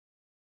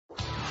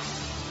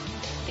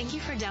Thank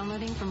you for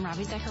downloading from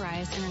Ravi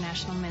Zacharias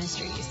International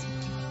Ministries.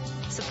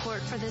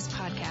 Support for this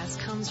podcast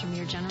comes from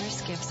your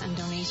generous gifts and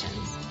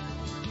donations.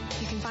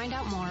 You can find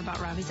out more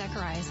about Ravi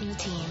Zacharias and the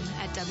team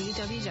at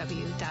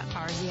www.rzim.org.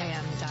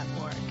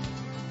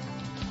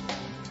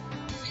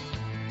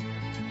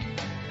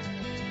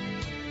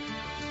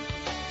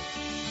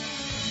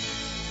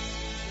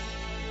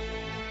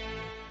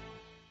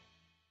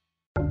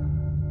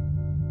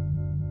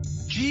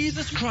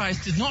 Jesus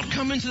Christ did not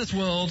come into this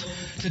world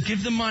to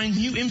give the mind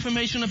new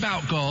information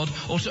about God,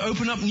 or to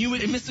open up new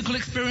mystical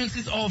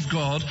experiences of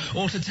God,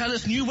 or to tell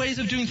us new ways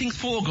of doing things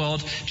for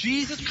God.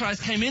 Jesus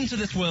Christ came into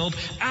this world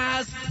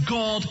as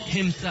God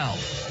himself.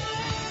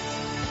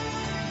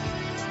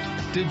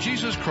 Did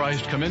Jesus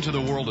Christ come into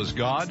the world as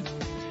God?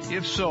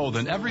 If so,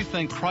 then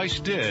everything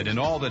Christ did and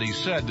all that he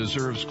said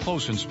deserves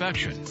close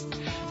inspection.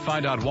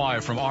 Find out why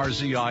from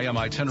RZIM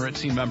itinerant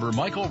team member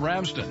Michael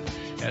Ramsden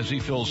as he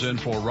fills in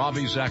for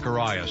Ravi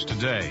Zacharias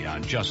today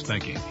on Just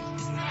Thinking.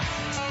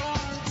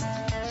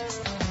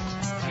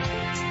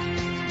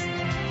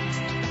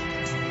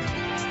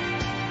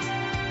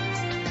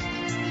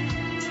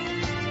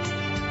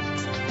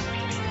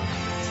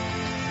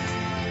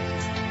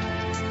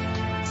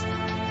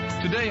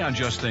 Today on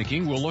Just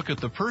Thinking, we'll look at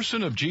the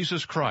person of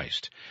Jesus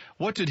Christ.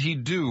 What did he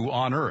do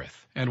on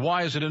earth, and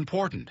why is it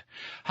important?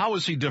 How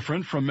is he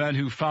different from men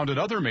who founded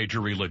other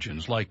major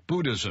religions like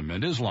Buddhism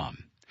and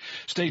Islam?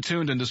 Stay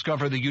tuned and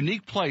discover the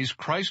unique place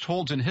Christ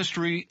holds in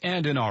history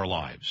and in our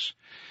lives.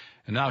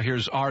 And now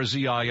here's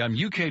RZIM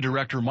UK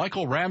Director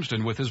Michael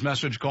Ramsden with his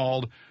message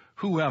called,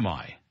 Who Am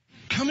I?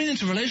 Coming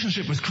into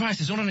relationship with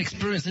Christ is not an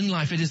experience in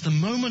life, it is the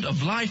moment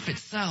of life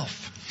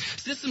itself.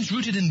 Systems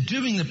rooted in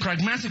doing the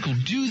pragmatical,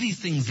 do these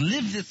things,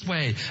 live this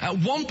way. At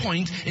one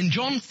point in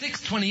John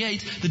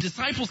 6:28, the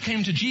disciples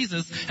came to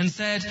Jesus and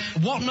said,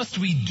 what must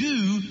we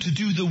do to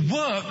do the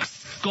works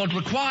God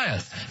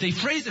requires? They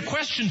phrase a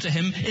question to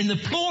him in the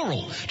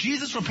plural.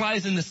 Jesus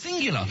replies in the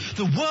singular.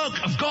 The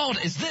work of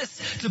God is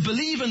this, to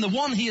believe in the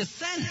one he has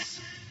sent.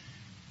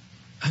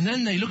 And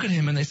then they look at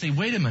him and they say,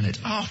 wait a minute,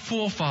 our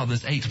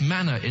forefathers ate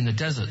manna in the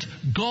desert.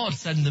 God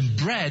sent them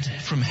bread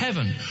from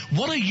heaven.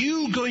 What are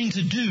you going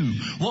to do?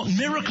 What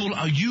miracle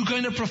are you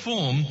going to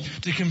perform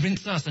to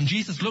convince us? And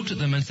Jesus looked at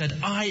them and said,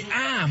 I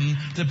am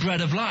the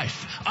bread of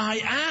life. I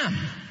am.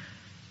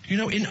 You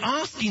know, in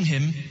asking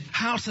him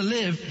how to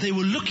live, they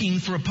were looking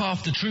for a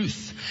path to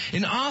truth.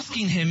 In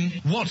asking him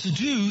what to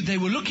do, they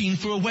were looking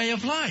for a way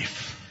of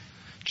life.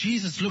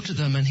 Jesus looked at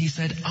them and he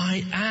said,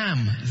 I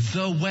am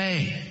the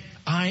way.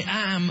 I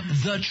am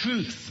the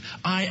truth.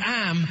 I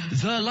am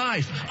the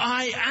life.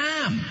 I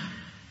am.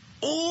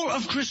 All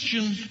of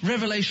Christian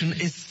revelation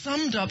is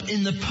summed up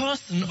in the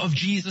person of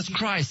Jesus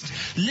Christ.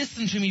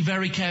 Listen to me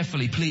very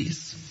carefully,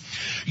 please.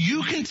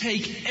 You can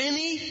take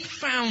any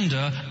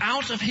founder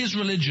out of his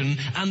religion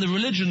and the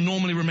religion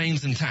normally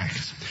remains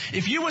intact.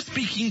 If you were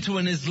speaking to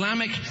an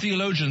Islamic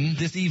theologian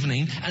this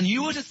evening and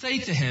you were to say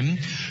to him,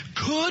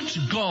 could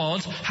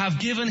God have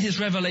given his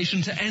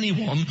revelation to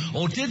anyone,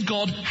 or did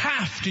God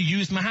have to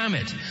use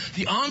Muhammad?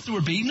 The answer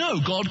would be no,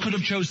 God could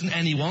have chosen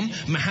anyone.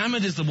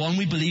 Muhammad is the one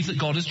we believe that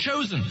God has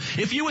chosen.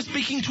 If you were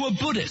speaking to a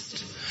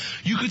Buddhist,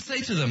 you could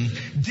say to them,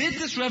 did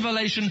this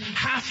revelation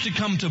have to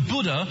come to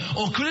Buddha,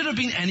 or could it have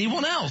been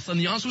anyone else? And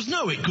the answer was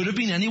no, it could have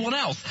been anyone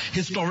else.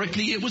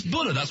 Historically, it was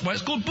Buddha. That's why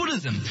it's called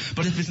Buddhism.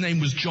 But if his name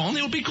was John,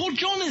 it would be called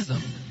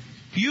Johnism.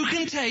 You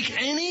can take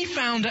any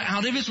founder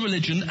out of his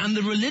religion and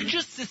the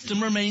religious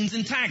system remains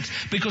intact,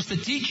 because the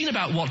teaching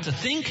about what to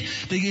think,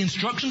 the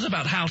instructions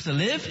about how to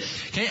live,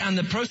 and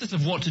the process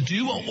of what to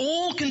do are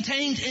all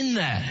contained in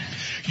there.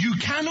 You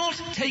cannot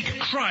take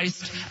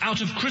Christ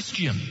out of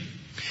Christian.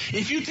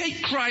 If you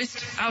take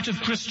Christ out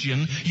of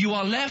Christian, you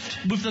are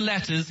left with the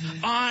letters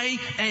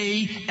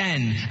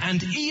I-A-N,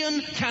 and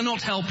Ian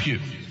cannot help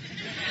you.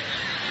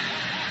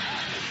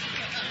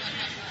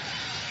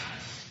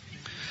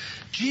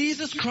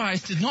 Jesus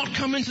Christ did not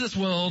come into this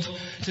world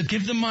to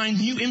give the mind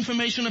new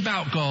information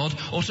about God,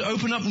 or to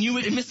open up new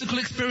mystical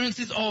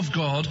experiences of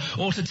God,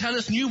 or to tell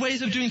us new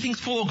ways of doing things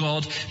for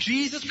God.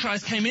 Jesus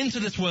Christ came into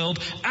this world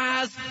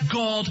as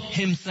God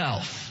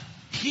himself.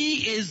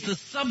 He is the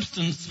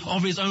substance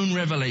of his own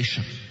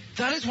revelation.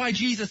 That is why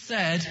Jesus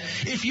said,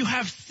 if you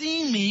have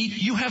seen me,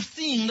 you have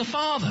seen the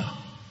Father.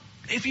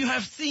 If you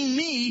have seen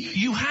me,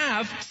 you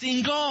have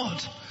seen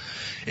God.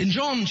 In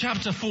John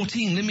chapter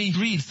 14, let me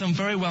read some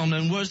very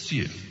well-known words to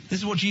you. This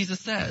is what Jesus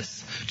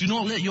says. Do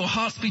not let your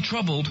hearts be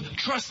troubled.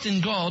 Trust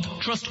in God.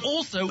 Trust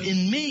also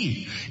in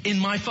me. In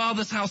my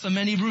Father's house are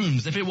many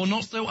rooms. If it were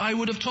not so, I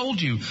would have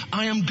told you.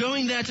 I am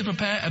going there to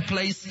prepare a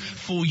place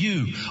for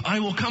you.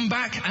 I will come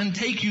back and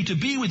take you to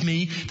be with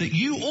me, that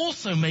you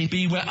also may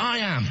be where I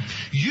am.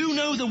 You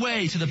know the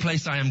way to the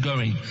place I am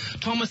going.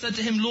 Thomas said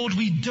to him, Lord,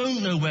 we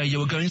don't know where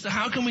you are going, so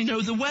how can we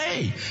know the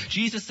way?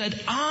 Jesus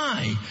said,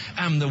 I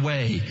am the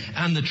way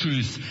and the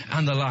truth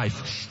and the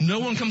life. No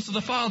one comes to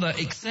the Father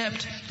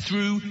except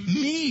through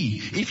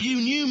me. If you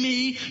knew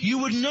me, you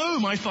would know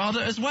my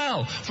Father as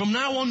well. From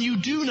now on you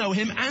do know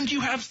him and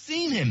you have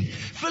seen him.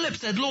 Philip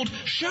said, Lord,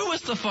 show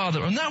us the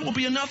Father and that will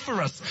be enough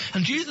for us.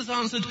 And Jesus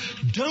answered,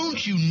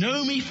 don't you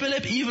know me,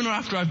 Philip, even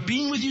after I've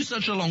been with you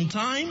such a long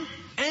time?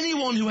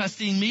 Anyone who has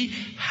seen me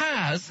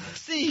has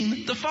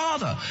seen the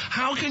Father.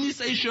 How can you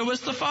say, show us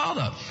the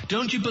Father?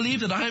 Don't you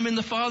believe that I am in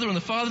the Father and the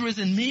Father is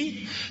in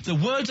me? The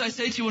words I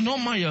say to you are not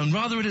my own.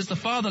 Rather, it is the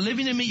Father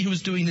living in me who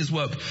is doing his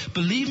work.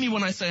 Believe me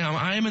when I say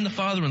I am in the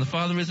Father and the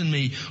Father is in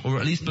me, or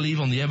at least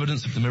believe on the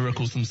evidence of the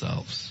miracles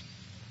themselves.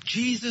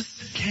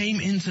 Jesus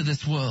came into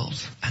this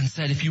world and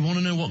said, if you want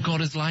to know what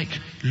God is like,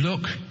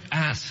 look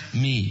at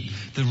me.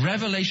 The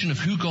revelation of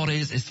who God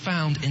is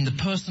found in the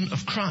person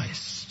of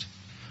Christ.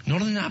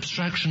 Not in an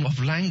abstraction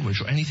of language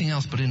or anything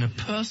else, but in a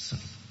person.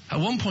 At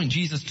one point,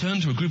 Jesus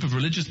turned to a group of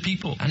religious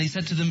people and he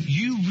said to them,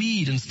 you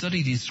read and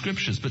study these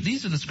scriptures, but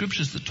these are the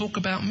scriptures that talk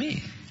about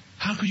me.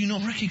 How could you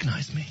not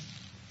recognize me?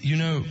 You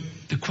know,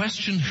 the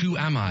question, who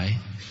am I,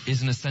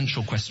 is an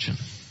essential question,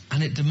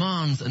 and it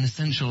demands an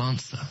essential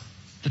answer.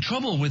 The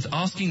trouble with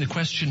asking the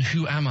question,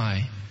 who am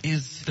I,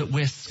 is that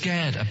we're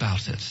scared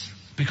about it.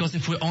 Because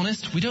if we're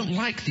honest, we don't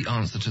like the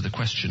answer to the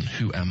question,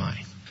 who am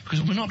I?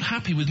 Because we're not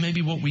happy with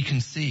maybe what we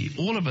can see.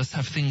 All of us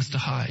have things to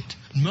hide.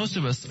 Most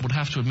of us would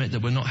have to admit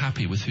that we're not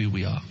happy with who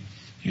we are.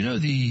 You know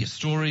the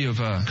story of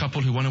a couple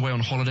who went away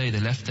on holiday. They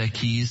left their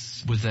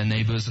keys with their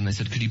neighbors and they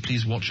said, could you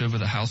please watch over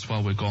the house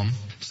while we're gone?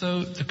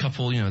 So the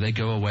couple, they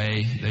go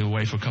away. They were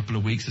away for a couple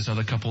of weeks. This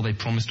other couple, they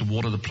promised to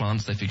water the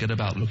plants. They forget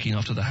about looking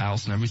after the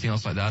house and everything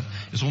else like that.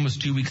 It's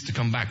almost 2 weeks to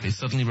come back. They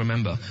suddenly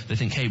remember. They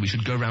think, hey, we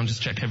should go around,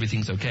 just check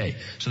everything's okay.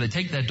 So they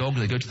take their dog.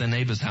 They go to their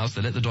neighbor's house.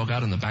 They let the dog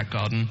out in the back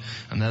garden.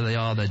 And there they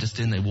are. They're just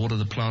in. They water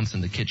the plants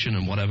in the kitchen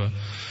and whatever.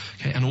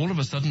 Okay, and all of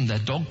a sudden their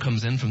dog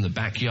comes in from the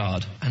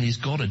backyard and he's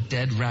got a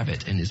dead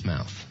rabbit in his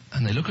mouth.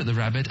 And they look at the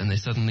rabbit and they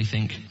suddenly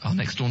think, our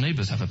next door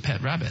neighbors have a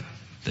pet rabbit.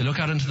 They look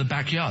out into the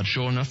backyard.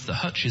 Sure enough, the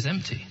hutch is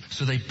empty.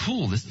 So they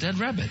pull this dead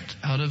rabbit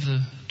out of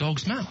the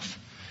dog's mouth.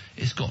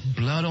 It's got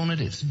blood on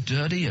it. It's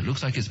dirty. It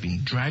looks like it's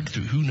been dragged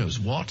through who knows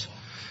what.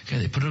 Okay,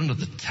 they put it under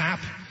the tap.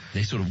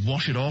 They sort of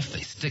wash it off.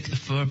 They stick the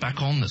fur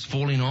back on that's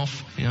falling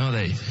off.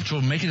 They try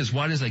to make it as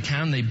white as they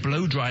can. They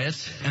blow dry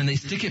it and they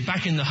stick it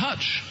back in the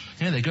hutch.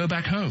 They go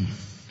back home.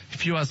 A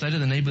few hours later,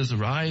 the neighbors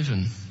arrive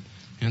and,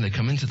 they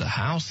come into the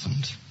house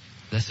and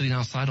they're sitting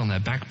outside on their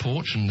back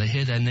porch and they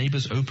hear their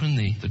neighbors open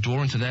the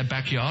door into their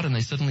backyard and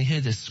they suddenly hear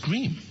this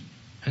scream.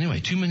 Anyway,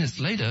 2 minutes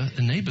later,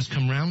 the neighbors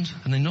come round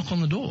and they knock on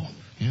the door.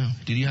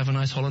 Did you have a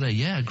nice holiday?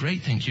 Yeah,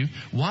 great, thank you.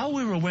 While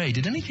we were away,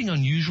 did anything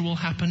unusual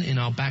happen in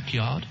our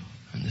backyard?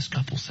 And this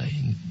couple say,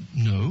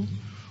 no.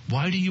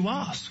 Why do you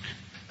ask?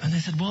 And they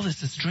said, well,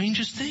 it's the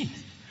strangest thing.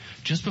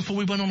 Just before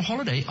we went on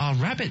holiday, our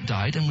rabbit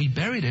died and we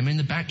buried him in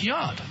the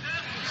backyard.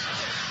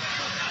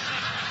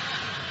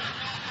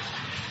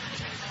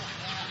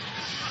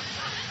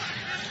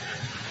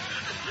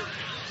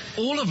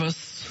 All of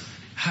us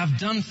have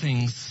done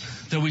things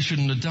that we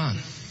shouldn't have done.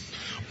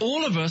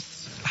 All of us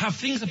have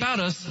things about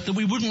us that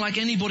we wouldn't like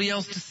anybody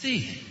else to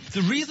see.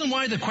 The reason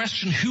why the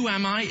question, who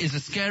am I, is a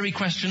scary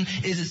question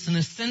is it's an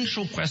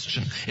essential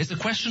question. It's a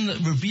question that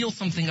reveals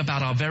something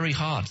about our very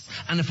hearts.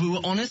 And if we were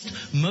honest,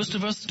 most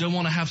of us don't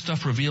want to have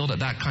stuff revealed at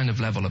that kind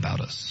of level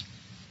about us.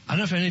 I don't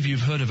know if any of you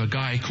have heard of a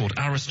guy called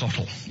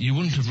Aristotle. You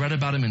wouldn't have read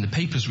about him in the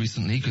papers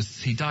recently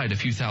because he died a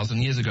few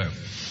thousand years ago.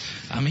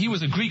 He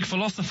was a Greek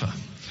philosopher.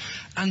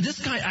 And this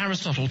guy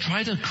Aristotle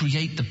tried to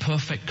create the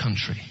perfect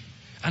country.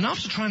 And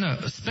after trying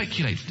to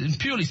speculate, in a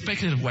purely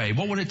speculative way,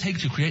 what would it take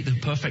to create the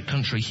perfect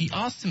country, he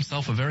asked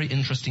himself a very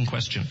interesting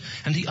question.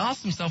 And he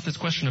asked himself this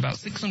question about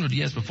 600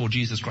 years before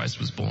Jesus Christ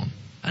was born.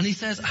 And he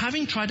says,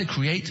 having tried to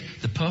create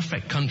the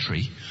perfect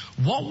country,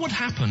 what would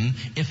happen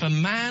if a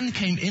man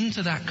came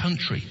into that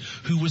country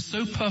who was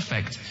so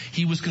perfect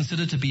he was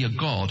considered to be a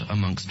god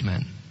amongst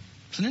men?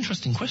 It's an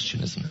interesting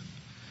question, isn't it?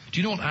 Do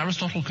you know what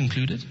Aristotle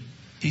concluded?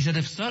 He said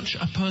if such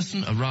a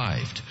person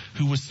arrived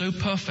who was so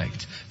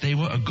perfect they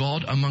were a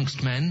god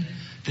amongst men,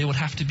 they would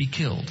have to be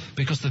killed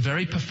because the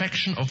very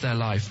perfection of their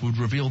life would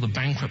reveal the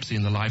bankruptcy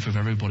in the life of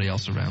everybody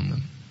else around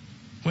them.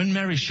 When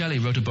Mary Shelley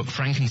wrote a book,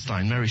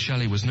 Frankenstein, Mary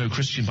Shelley was no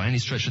Christian by any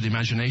stretch of the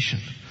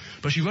imagination.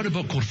 But she wrote a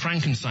book called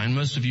Frankenstein.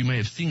 Most of you may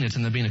have seen it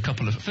and there have been a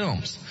couple of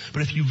films.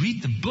 But if you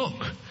read the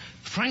book,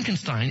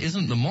 Frankenstein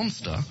isn't the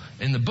monster.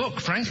 In the book,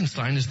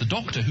 Frankenstein is the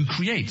doctor who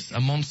creates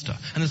a monster.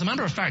 And as a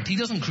matter of fact, he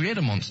doesn't create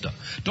a monster.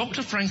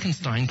 Dr.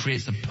 Frankenstein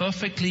creates a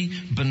perfectly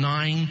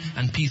benign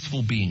and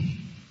peaceful being.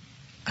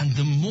 And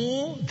the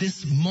more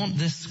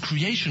this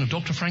creation of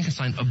Dr.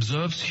 Frankenstein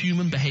observes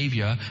human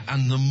behavior,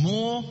 and the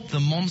more the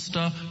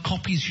monster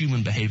copies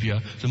human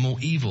behavior, the more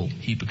evil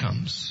he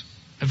becomes.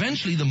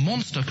 Eventually, the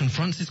monster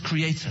confronts his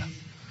creator.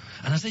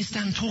 And as they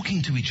stand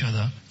talking to each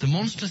other, the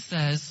monster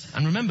says,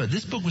 and remember,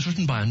 this book was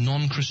written by a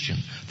non-Christian.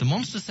 The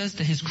monster says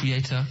to his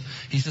creator,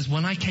 he says,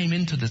 when I came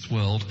into this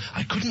world,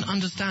 I couldn't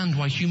understand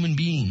why human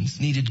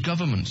beings needed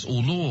governments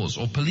or laws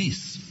or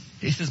police.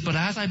 He says, but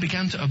as I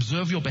began to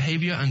observe your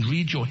behavior and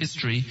read your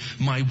history,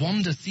 my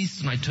wonder ceased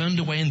and I turned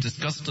away in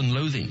disgust and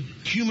loathing.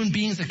 Human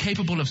beings are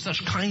capable of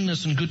such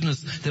kindness and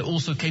goodness. They're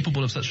also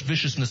capable of such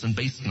viciousness and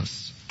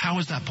baseness. How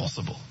is that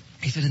possible?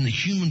 He said, in the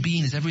human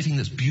being is everything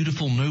that's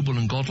beautiful, noble,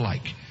 and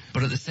godlike.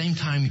 But at the same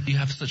time, you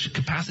have such a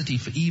capacity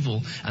for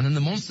evil. And then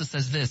the monster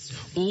says this,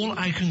 all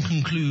I can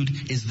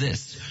conclude is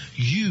this.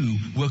 You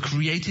were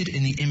created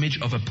in the image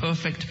of a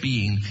perfect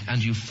being,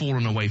 and you've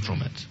fallen away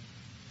from it.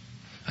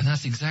 And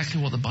that's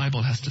exactly what the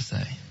Bible has to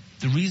say.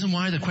 The reason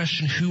why the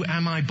question, who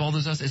am I,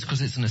 bothers us is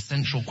because it's an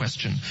essential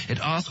question. It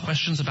asks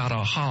questions about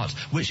our heart,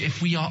 which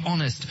if we are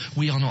honest,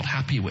 we are not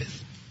happy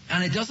with.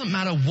 And it doesn't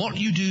matter what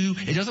you do,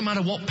 it doesn't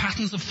matter what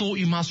patterns of thought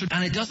you master,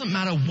 and it doesn't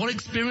matter what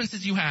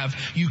experiences you have,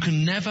 you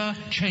can never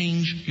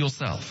change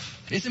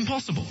yourself. It's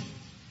impossible.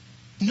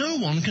 No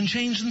one can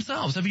change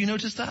themselves. Have you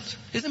noticed that?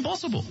 It's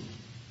impossible.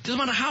 It doesn't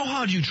matter how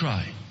hard you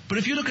try. But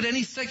if you look at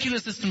any secular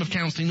system of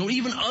counseling or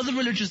even other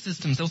religious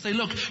systems, they'll say,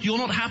 look, you're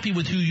not happy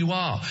with who you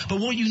are. But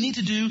what you need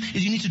to do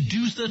is you need to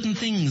do certain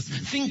things,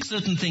 think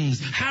certain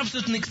things, have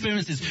certain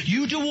experiences.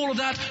 You do all of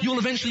that, you'll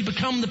eventually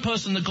become the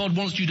person that God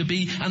wants you to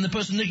be and the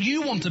person that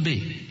you want to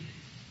be.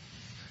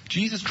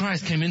 Jesus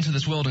Christ came into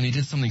this world and he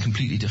did something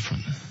completely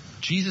different.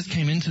 Jesus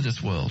came into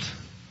this world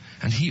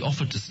and he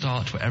offered to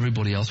start where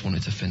everybody else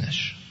wanted to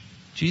finish.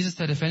 Jesus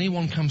said, if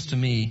anyone comes to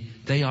me,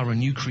 they are a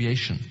new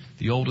creation.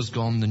 The old is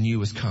gone, the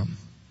new has come.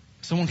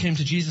 Someone came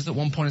to Jesus at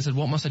one point and said,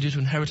 what must I do to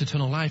inherit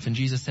eternal life? And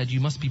Jesus said,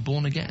 you must be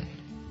born again.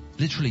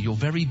 Literally, your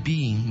very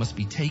being must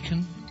be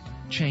taken,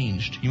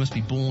 changed. You must be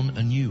born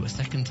anew, a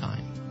second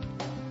time.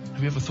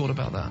 Have you ever thought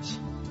about that?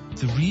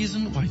 The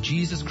reason why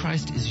Jesus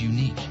Christ is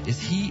unique is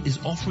he is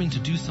offering to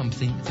do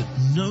something that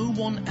no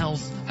one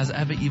else has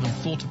ever even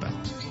thought about.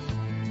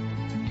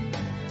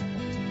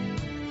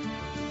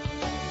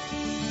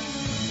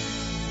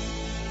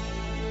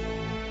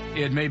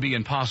 It may be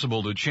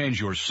impossible to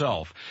change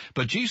yourself,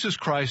 but Jesus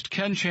Christ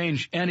can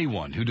change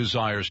anyone who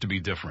desires to be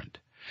different.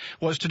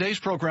 Was today's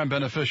program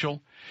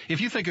beneficial?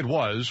 If you think it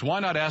was, why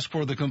not ask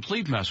for the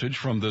complete message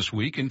from this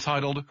week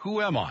entitled,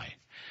 Who Am I?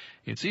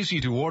 It's easy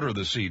to order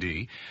the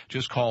CD.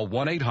 Just call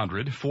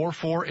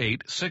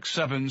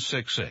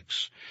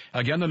 1-800-448-6766.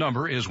 Again, the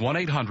number is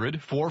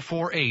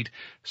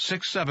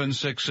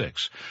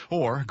 1-800-448-6766.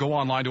 Or go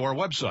online to our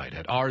website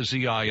at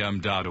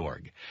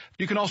RZIM.org.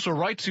 You can also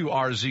write to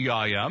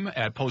RZIM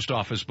at Post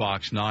Office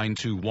Box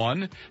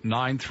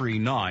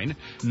 921-939,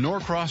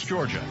 Norcross,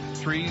 Georgia,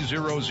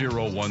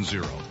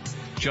 30010.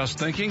 Just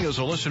Thinking is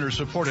a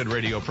listener-supported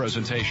radio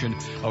presentation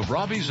of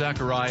Ravi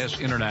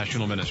Zacharias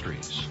International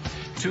Ministries.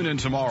 Tune in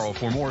tomorrow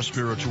for more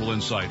spiritual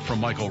insight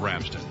from Michael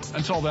Ramsden.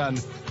 Until then,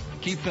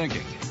 keep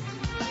thinking.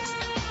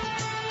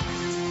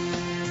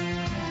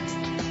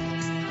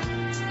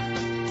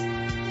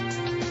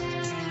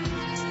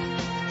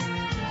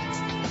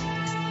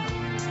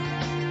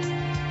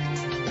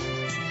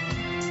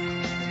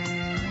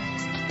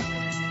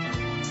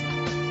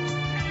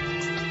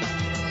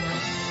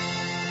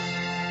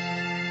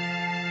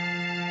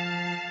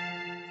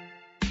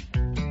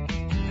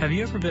 Have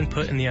you ever been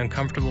put in the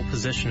uncomfortable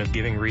position of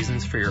giving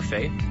reasons for your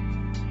faith?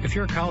 If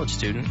you're a college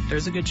student,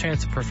 there's a good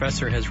chance a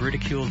professor has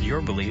ridiculed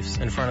your beliefs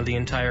in front of the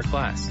entire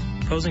class,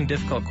 posing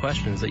difficult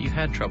questions that you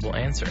had trouble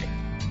answering.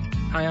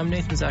 Hi, I'm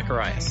Nathan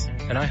Zacharias,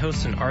 and I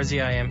host an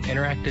RZIM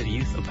interactive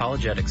youth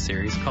apologetics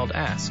series called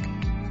Ask.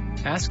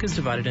 Ask is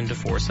divided into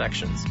 4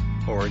 sections: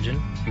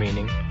 origin,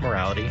 meaning,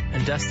 morality,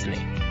 and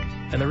destiny.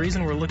 And the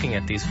reason we're looking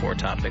at these 4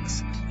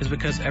 topics is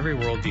because every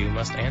worldview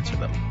must answer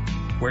them.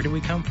 Where do we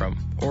come from?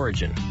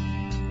 Origin.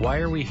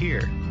 Why are we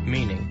here?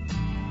 Meaning.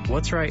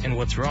 What's right and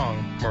what's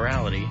wrong?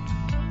 Morality.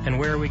 And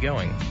where are we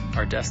going?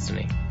 Our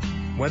destiny.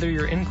 Whether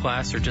you're in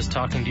class or just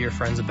talking to your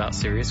friends about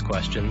serious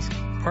questions,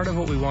 part of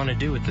what we want to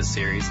do with this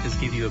series is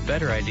give you a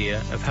better idea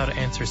of how to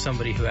answer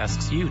somebody who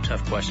asks you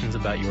tough questions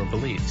about your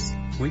beliefs.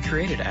 We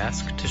created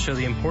Ask to show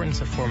the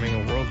importance of forming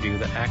a worldview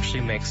that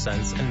actually makes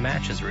sense and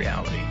matches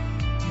reality.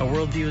 A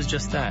worldview is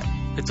just that.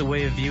 It's a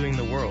way of viewing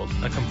the world,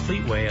 a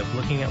complete way of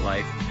looking at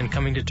life and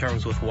coming to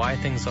terms with why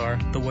things are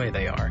the way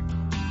they are.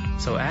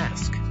 So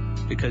ask,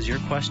 because your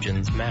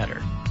questions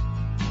matter.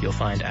 You'll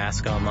find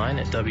Ask online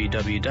at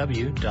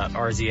www.rzim.org.